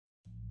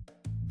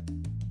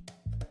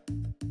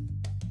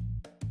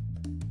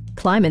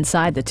Climb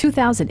inside the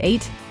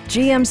 2008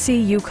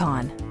 GMC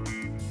Yukon.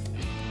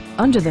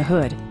 Under the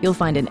hood, you'll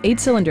find an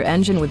 8-cylinder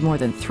engine with more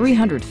than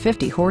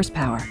 350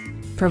 horsepower,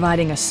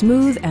 providing a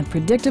smooth and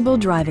predictable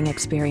driving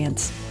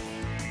experience.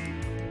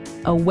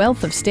 A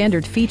wealth of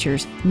standard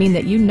features mean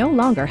that you no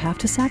longer have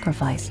to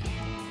sacrifice,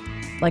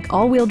 like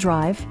all-wheel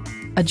drive,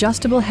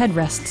 adjustable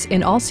headrests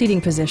in all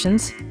seating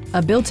positions,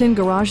 a built-in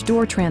garage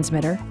door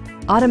transmitter,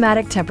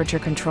 automatic temperature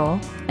control,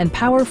 and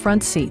power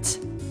front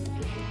seats.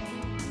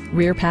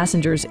 Rear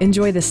passengers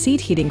enjoy the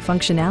seat heating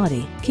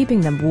functionality,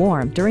 keeping them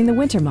warm during the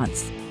winter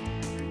months.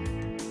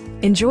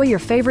 Enjoy your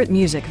favorite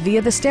music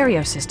via the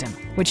stereo system,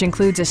 which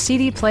includes a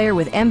CD player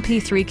with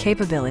MP3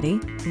 capability,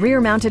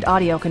 rear-mounted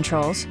audio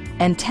controls,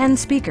 and 10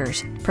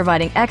 speakers,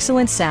 providing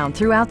excellent sound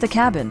throughout the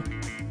cabin.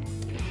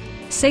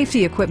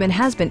 Safety equipment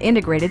has been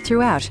integrated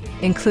throughout,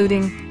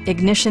 including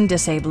ignition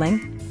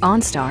disabling,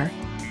 OnStar,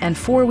 and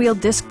 4-wheel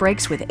disc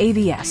brakes with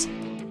ABS.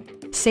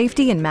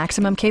 Safety and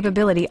maximum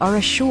capability are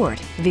assured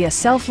via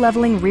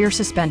self-leveling rear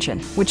suspension,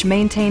 which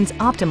maintains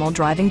optimal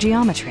driving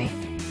geometry.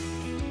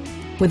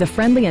 With a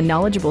friendly and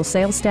knowledgeable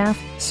sales staff,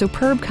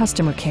 superb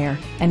customer care,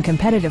 and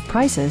competitive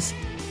prices,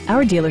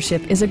 our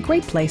dealership is a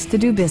great place to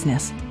do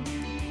business.